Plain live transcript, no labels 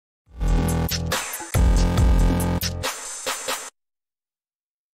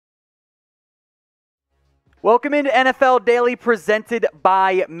Welcome into NFL Daily presented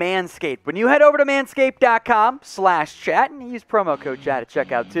by Manscaped. When you head over to manscaped.com/chat and use promo code chat at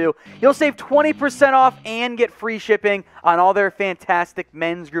checkout too, you'll save 20% off and get free shipping on all their fantastic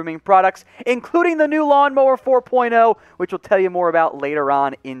men's grooming products, including the new Lawnmower 4.0, which we'll tell you more about later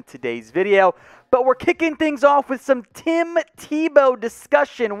on in today's video. But we're kicking things off with some Tim Tebow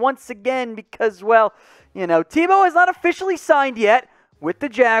discussion once again because, well, you know, Tebow is not officially signed yet with the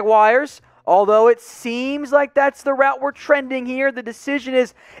Jaguars. Although it seems like that's the route we're trending here, the decision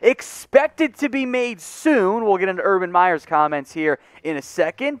is expected to be made soon. We'll get into Urban Meyer's comments here in a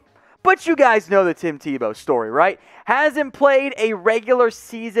second. But you guys know the Tim Tebow story, right? Hasn't played a regular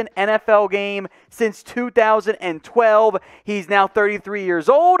season NFL game since 2012. He's now 33 years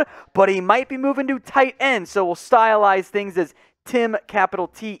old, but he might be moving to tight end, so we'll stylize things as Tim, capital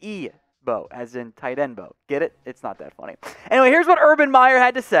T-E, Bow, as in tight end Bow. Get it? It's not that funny. Anyway, here's what Urban Meyer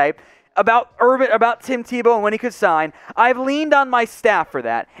had to say about Tim Tebow and when he could sign. I've leaned on my staff for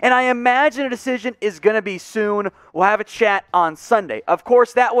that, and I imagine a decision is going to be soon. We'll have a chat on Sunday. Of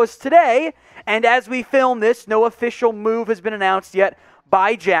course, that was today, and as we film this, no official move has been announced yet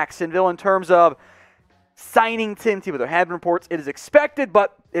by Jacksonville in terms of signing Tim Tebow. There have been reports it is expected,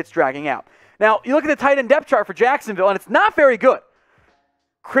 but it's dragging out. Now, you look at the tight end depth chart for Jacksonville, and it's not very good.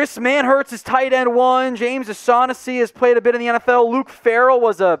 Chris Manhertz is tight end 1. James O'Shaughnessy has played a bit in the NFL. Luke Farrell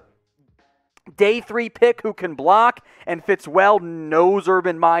was a Day 3 pick who can block and fits well, knows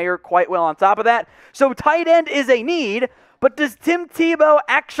Urban Meyer quite well on top of that. So tight end is a need, but does Tim Tebow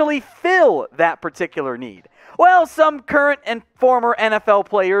actually fill that particular need? Well, some current and former NFL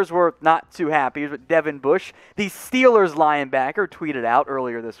players were not too happy. But Devin Bush, the Steelers linebacker, tweeted out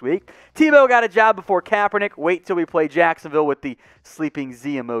earlier this week, Tebow got a job before Kaepernick. Wait till we play Jacksonville, with the sleeping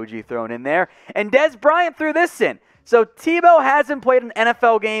Z emoji thrown in there. And Des Bryant threw this in. So Tebow hasn't played an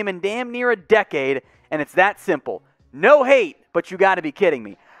NFL game in damn near a decade, and it's that simple. No hate, but you got to be kidding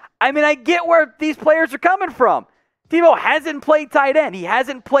me. I mean, I get where these players are coming from. Tebow hasn't played tight end. He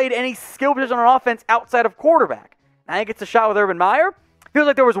hasn't played any skill position on offense outside of quarterback. Now he gets a shot with Urban Meyer. Feels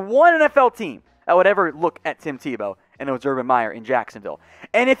like there was one NFL team that would ever look at Tim Tebow, and it was Urban Meyer in Jacksonville.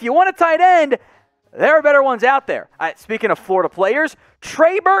 And if you want a tight end, there are better ones out there. Speaking of Florida players,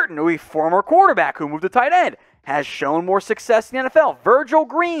 Trey Burton, a former quarterback who moved to tight end, has shown more success in the NFL. Virgil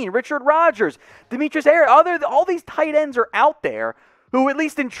Green, Richard Rodgers, Demetrius Harris, all these tight ends are out there who at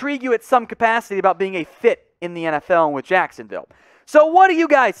least intrigue you at some capacity about being a fit in the NFL and with Jacksonville. So what do you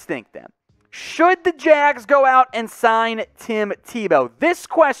guys think then? Should the Jags go out and sign Tim Tebow? This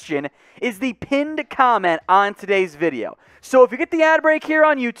question is the pinned comment on today's video. So if you get the ad break here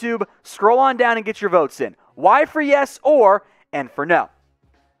on YouTube, scroll on down and get your votes in. Y for yes or and for no.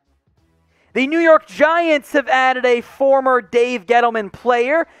 The New York Giants have added a former Dave Gettleman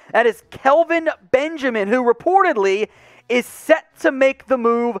player. That is Kelvin Benjamin, who reportedly is set to make the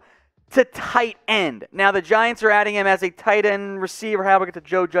move to tight end. Now, the Giants are adding him as a tight end receiver. How about we get to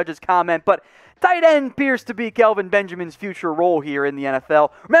Joe Judge's comment? But tight end appears to be Kelvin Benjamin's future role here in the NFL.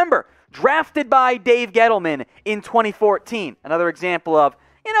 Remember, drafted by Dave Gettleman in 2014. Another example of,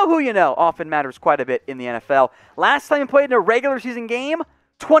 you know who you know, often matters quite a bit in the NFL. Last time he played in a regular season game,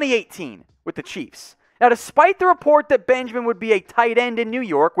 2018. With the Chiefs. Now, despite the report that Benjamin would be a tight end in New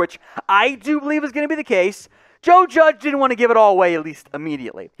York, which I do believe is going to be the case, Joe Judge didn't want to give it all away, at least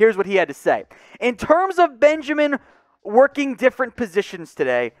immediately. Here's what he had to say. In terms of Benjamin working different positions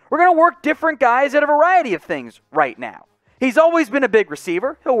today, we're going to work different guys at a variety of things right now. He's always been a big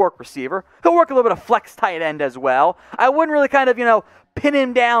receiver. He'll work receiver. He'll work a little bit of flex tight end as well. I wouldn't really kind of, pin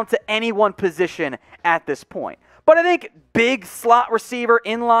him down to any one position at this point. But I think big slot receiver,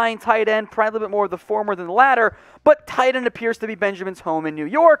 inline tight end, probably a little bit more of the former than the latter, but tight end appears to be Benjamin's home in New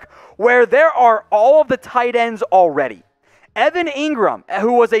York, where there are all of the tight ends already. Evan Ingram,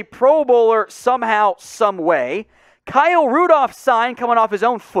 who was a Pro Bowler somehow, some way. Kyle Rudolph signed coming off his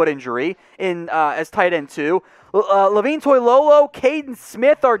own foot injury as tight end 2. Levine Toilolo, Caden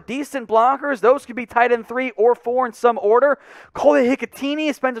Smith are decent blockers. Those could be tight end 3 or 4 in some order. Coley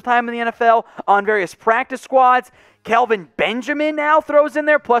Hicatini spent some time in the NFL on various practice squads. Kelvin Benjamin now throws in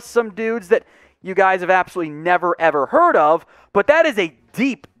there, plus some dudes that you guys have absolutely never, ever heard of. But that is a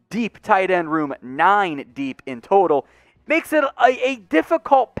deep, deep tight end room, 9 deep in total. Makes it a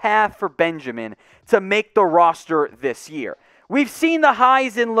difficult path for Benjamin to make the roster this year. We've seen the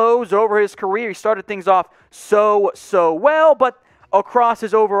highs and lows over his career. He started things off so well, but across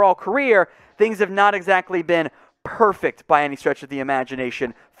his overall career, things have not exactly been perfect by any stretch of the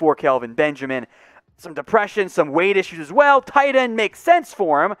imagination for Kelvin Benjamin. Some depression, some weight issues as well. Tight end makes sense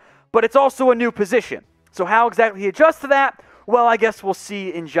for him, but it's also a new position. So how exactly he adjusts to that, Well, I guess we'll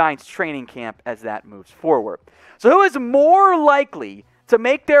see in Giants training camp as that moves forward. So who is more likely to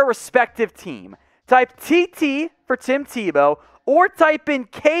make their respective team? Type TT for Tim Tebow or type in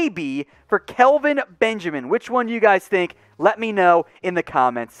KB for Kelvin Benjamin. Which one do you guys think? Let me know in the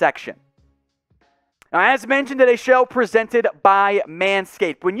comments section. Now, as mentioned, today's show presented by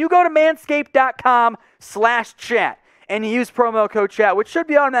Manscaped. When you go to manscaped.com/chat and you use promo code chat, which should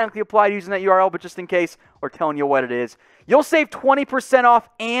be automatically applied using that URL, but just in case we're telling you what it is, you'll save 20% off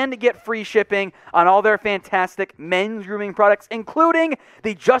and get free shipping on all their fantastic men's grooming products, including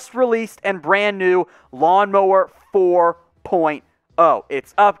the just released and brand new Lawnmower 4.0.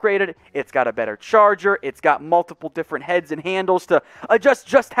 It's upgraded, it's got a better charger, it's got multiple different heads and handles to adjust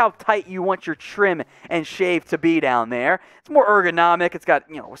just how tight you want your trim and shave to be down there. It's more ergonomic, it's got,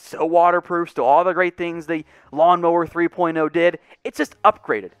 so waterproof, still all the great things the Lawnmower 3.0 did. It's just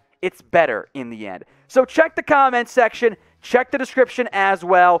upgraded. It's better in the end. So check the comments section, check the description as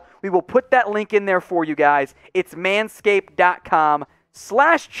well. We will put that link in there for you guys. It's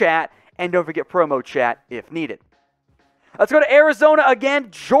manscaped.com/chat, and don't forget promo chat if needed. Let's go to Arizona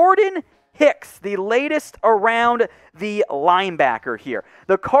again. Jordan Hicks, the latest around the linebacker here.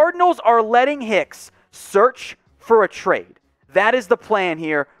 The Cardinals are letting Hicks search for a trade. That is the plan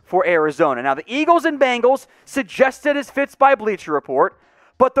here for Arizona. Now, the Eagles and Bengals suggested his fits by Bleacher Report,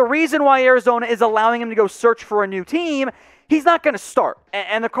 but the reason why Arizona is allowing him to go search for a new team, he's not going to start.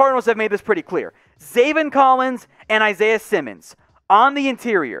 And the Cardinals have made this pretty clear. Zaven Collins and Isaiah Simmons on the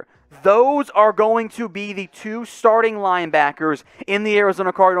interior. Those are going to be the two starting linebackers in the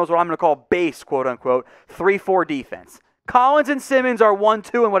Arizona Cardinals, what I'm going to call base, quote-unquote, 3-4 defense. Collins and Simmons are 1,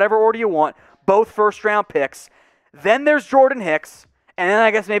 2 in whatever order you want, both first-round picks. Then there's Jordan Hicks, and then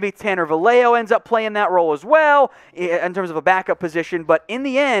I guess maybe Tanner Vallejo ends up playing that role as well in terms of a backup position. But in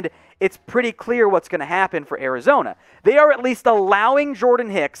the end, it's pretty clear what's going to happen for Arizona. They are at least allowing Jordan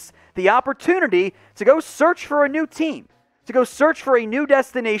Hicks the opportunity to go search for a new team, to go search for a new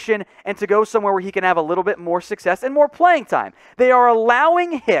destination, and to go somewhere where he can have a little bit more success and more playing time. They are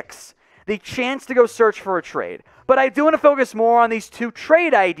allowing Hicks the chance to go search for a trade. But I do want to focus more on these two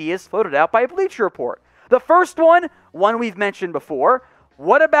trade ideas floated out by Bleacher Report. The first one we've mentioned before.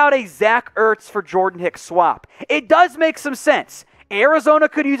 What about a Zach Ertz for Jordan Hicks swap? It does make some sense. Arizona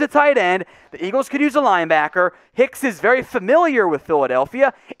could use a tight end. The Eagles could use a linebacker. Hicks is very familiar with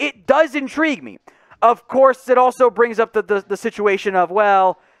Philadelphia. It does intrigue me. Of course, it also brings up the situation of,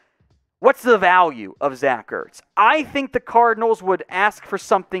 well, what's the value of Zach Ertz? I think the Cardinals would ask for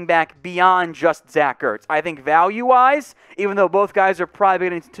something back beyond just Zach Ertz. I think value-wise, even though both guys are probably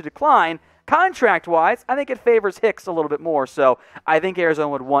going to decline, contract-wise, I think it favors Hicks a little bit more, so I think Arizona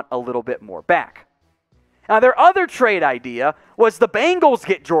would want a little bit more back. Now, their other trade idea was the Bengals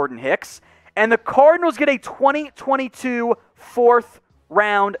get Jordan Hicks, and the Cardinals get a 2022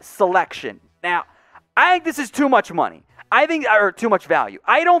 fourth-round selection. Now, I think this is too much money. Or too much value.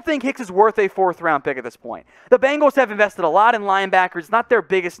 I don't think Hicks is worth a fourth-round pick at this point. The Bengals have invested a lot in linebackers. Not their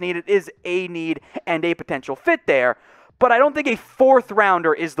biggest need. It is a need and a potential fit there. But I don't think a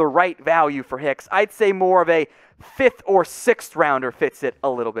fourth-rounder is the right value for Hicks. I'd say more of a fifth or sixth-rounder fits it a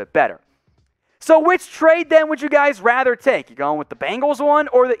little bit better. So which trade, then, would you guys rather take? You going with the Bengals one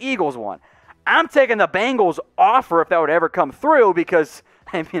or the Eagles one? I'm taking the Bengals offer if that would ever come through because,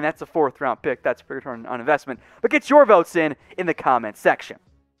 I mean, that's a fourth-round pick. That's a big return on investment. But get your votes in the comments section.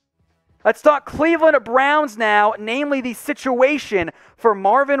 Let's talk Cleveland Browns now, namely the situation for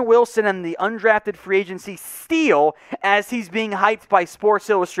Marvin Wilson and the undrafted free agency steal as he's being hyped by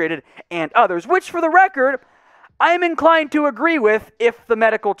Sports Illustrated and others, which, for the record, I'm inclined to agree with if the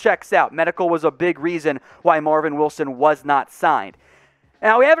medical checks out. Medical was a big reason why Marvin Wilson was not signed.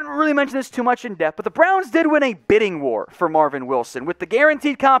 Now, we haven't really mentioned this too much in depth, but the Browns did win a bidding war for Marvin Wilson, with the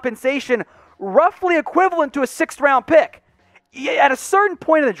guaranteed compensation roughly equivalent to a sixth-round pick. At a certain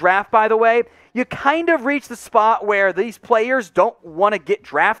point in the draft, by the way, you kind of reach the spot where these players don't want to get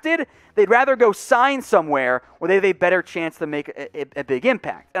drafted. They'd rather go sign somewhere where they have a better chance to make a big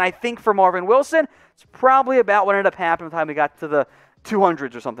impact. And I think for Marvin Wilson, it's probably about what ended up happening by the time we got to the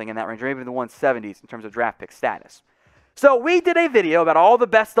 200s or something in that range, or maybe the 170s in terms of draft pick status. So we did a video about all the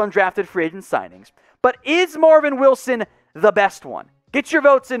best undrafted free agent signings, but is Marvin Wilson the best one? Get your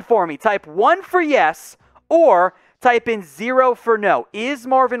votes in for me. Type 1 for yes or type in 0 for no. Is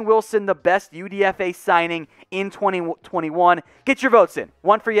Marvin Wilson the best UDFA signing in 2021? Get your votes in.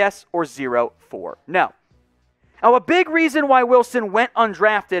 1 for yes or 0 for no. Now, a big reason why Wilson went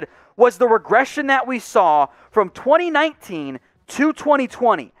undrafted was the regression that we saw from 2019 to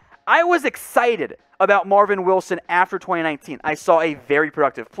 2020. I was excited about Marvin Wilson after 2019. I saw a very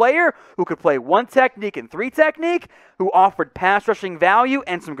productive player who could play 1 technique and 3 technique, who offered pass rushing value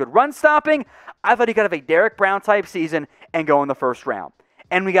and some good run stopping. I thought he could have a Derek Brown type season and go in the first round.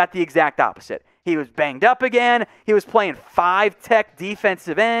 And we got the exact opposite. He was banged up again. He was playing 5-tech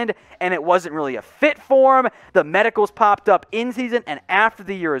defensive end, and it wasn't really a fit for him. The medicals popped up in season and after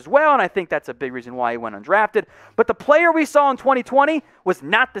the year as well, and I think that's a big reason why he went undrafted. But the player we saw in 2020 was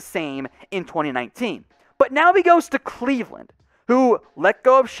not the same in 2019. But now he goes to Cleveland, who let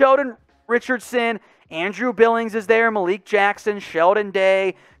go of Sheldon Richardson. Andrew Billings is there, Malik Jackson, Sheldon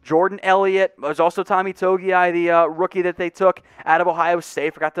Day, Jordan Elliott. There's also Tommy Togiai, the rookie that they took out of Ohio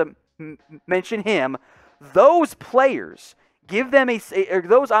State. Forgot to mention him. Those players give them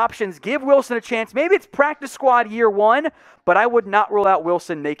those options give Wilson a chance. Maybe it's practice squad year 1, but I would not rule out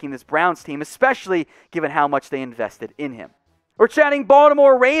Wilson making this Browns team, especially given how much they invested in him. We're chatting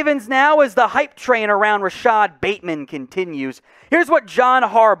Baltimore Ravens now as the hype train around Rashod Bateman continues. Here's what John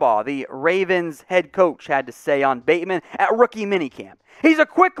Harbaugh, the Ravens head coach, had to say on Bateman at rookie minicamp. He's a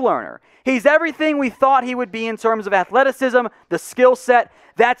quick learner. He's everything we thought he would be in terms of athleticism, the skill set.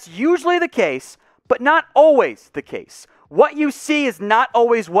 That's usually the case, but not always the case. What you see is not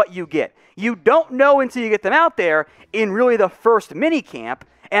always what you get. You don't know until you get them out there in really the first minicamp,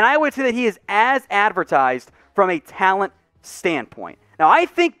 and I would say that he is as advertised from a talent standpoint. Now, I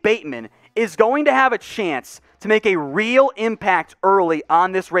think Bateman is going to have a chance to make a real impact early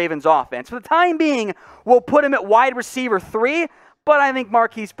on this Ravens offense. For the time being, we'll put him at wide receiver 3, but I think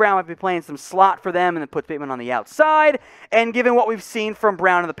Marquise Brown might be playing some slot for them and then put Bateman on the outside. And given what we've seen from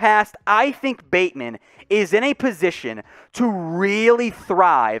Brown in the past, I think Bateman is in a position to really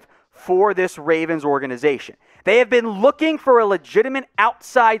thrive for this Ravens organization. They have been looking for a legitimate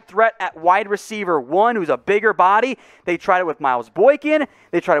outside threat at wide receiver 1 who's a bigger body. They tried it with Miles Boykin.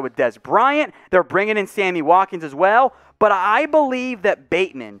 They tried it with Des Bryant. They're bringing in Sammy Watkins as well. But I believe that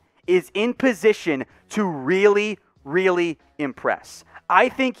Bateman is in position to really impress. I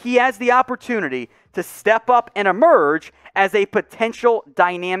think he has the opportunity to step up and emerge as a potential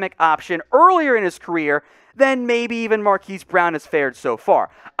dynamic option earlier in his career than maybe even Marquise Brown has fared so far.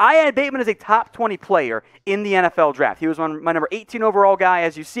 I had Bateman as a top 20 player in the NFL draft. He was my number 18 overall guy,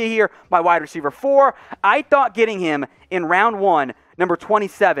 as you see here, my wide receiver 4. I thought getting him in round 1, number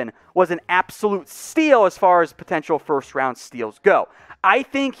 27, was an absolute steal as far as potential first-round steals go. I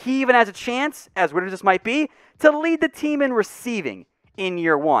think he even has a chance, as weird as this might be, to lead the team in receiving in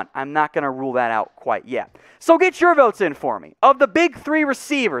year 1. I'm not going to rule that out quite yet. So get your votes in for me. Of the big 3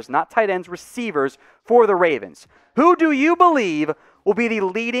 receivers, not tight ends, receivers for the Ravens, who do you believe will be the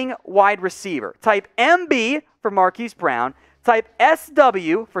leading wide receiver? Type MB for Marquise Brown, type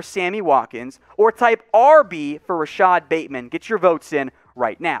SW for Sammy Watkins, or type RB for Rashod Bateman. Get your votes in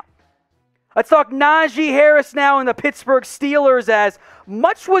right now. Let's talk Najee Harris now in the Pittsburgh Steelers, as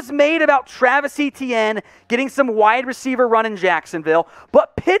much was made about Travis Etienne getting some wide receiver run in Jacksonville,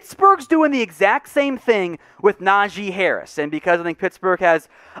 but Pittsburgh's doing the exact same thing with Najee Harris. And because I think Pittsburgh has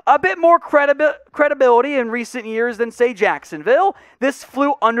a bit more credibility in recent years than, say, Jacksonville, this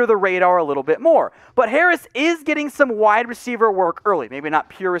flew under the radar a little bit more. But Harris is getting some wide receiver work early. Maybe not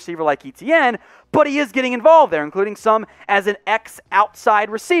pure receiver like Etienne, but he is getting involved there, including some as an ex-outside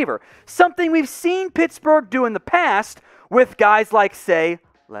receiver. Something we've seen Pittsburgh do in the past with guys like, say,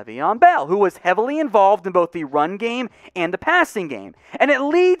 Le'Veon Bell, who was heavily involved in both the run game and the passing game. And it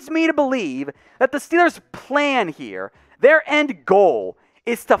leads me to believe that the Steelers' plan here, their end goal,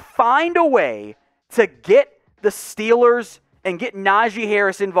 is to find a way to get the Steelers and get Najee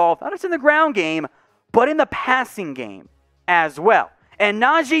Harris involved, not just in the ground game, but in the passing game as well. And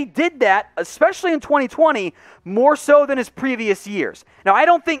Najee did that, especially in 2020, more so than his previous years. Now, I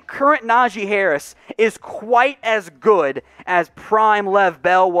don't think current Najee Harris is quite as good as prime Lev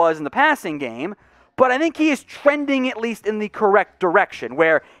Bell was in the passing game, but I think he is trending at least in the correct direction,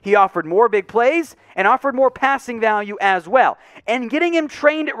 where he offered more big plays and offered more passing value as well. And getting him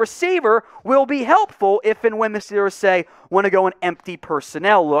trained at receiver will be helpful if and when the Steelers, say, want to go in empty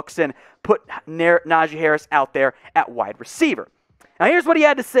personnel looks and put Najee Harris out there at wide receiver. Now, here's what he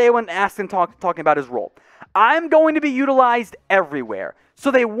had to say when asked him talking about his role. I'm going to be utilized everywhere,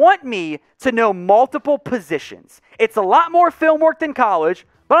 so they want me to know multiple positions. It's a lot more film work than college,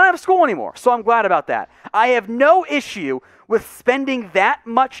 but I don't have school anymore, so I'm glad about that. I have no issue with spending that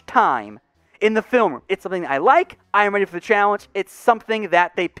much time in the film room. It's something I like. I am ready for the challenge. It's something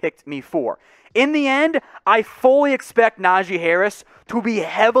that they picked me for. In the end, I fully expect Najee Harris to be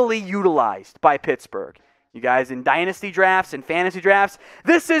heavily utilized by Pittsburgh. You guys in dynasty drafts and fantasy drafts,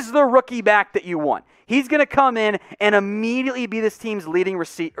 this is the rookie back that you want. He's going to come in and immediately be this team's leading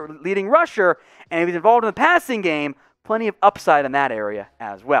rusher, and if he's involved in the passing game, plenty of upside in that area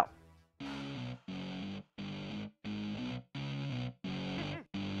as well.